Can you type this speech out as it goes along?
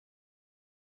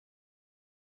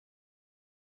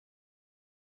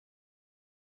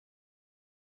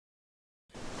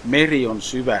Meri on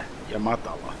syvä ja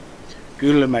matala,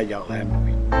 kylmä ja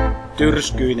lämmin,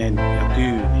 tyrskyinen ja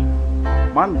tyyni.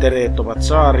 Mantereet ovat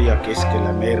saaria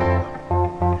keskellä merta.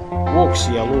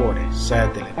 Vuoksi ja luode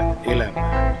säätelevät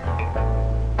elämää.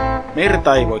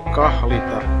 Merta ei voi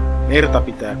kahlita, merta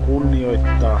pitää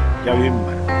kunnioittaa ja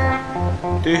ymmärtää.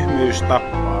 Tyhmyys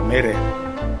tappaa meren.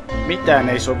 Mitään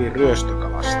ei sovi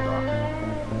ryöstökalastaa.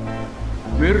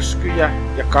 Myrskyjä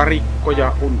ja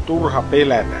karikkoja on turha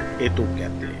pelätä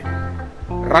etukäteen.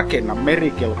 Rakenna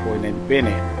merikelpoinen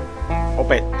vene.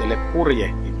 Opettele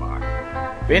purjehtimaan.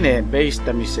 Veneen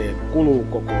veistämiseen kuluu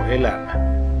koko elämä.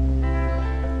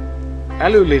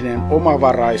 Älyllinen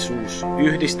omavaraisuus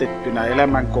yhdistettynä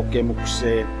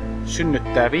elämänkokemukseen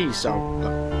synnyttää viisautta,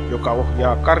 joka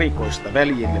ohjaa karikoista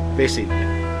väljille vesille.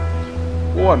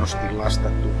 Huonosti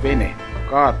lastattu vene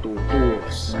kaatuu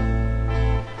tuulessa.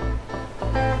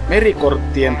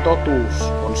 Merikorttien totuus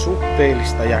on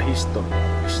suhteellista ja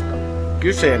historiallista.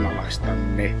 Kyseenalaista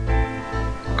ne.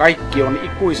 Kaikki on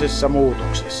ikuisessa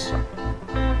muutoksessa.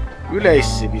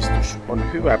 Yleissivistys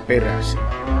on hyvä peräisin.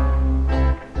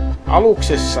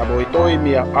 Aluksessa voi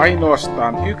toimia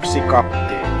ainoastaan yksi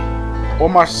kapteeni.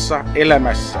 Omassa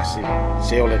elämässäsi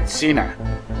se olet sinä.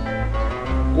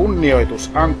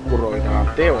 Kunnioitus ankkuroidaan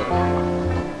teoilla.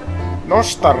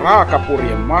 Nosta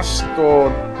raakapurjen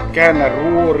mastoon, käännä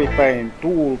ruoripäin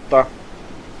tuulta.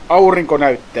 Aurinko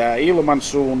näyttää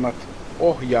ilmansuunnat,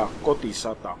 ohjaa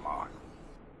kotisatamaan.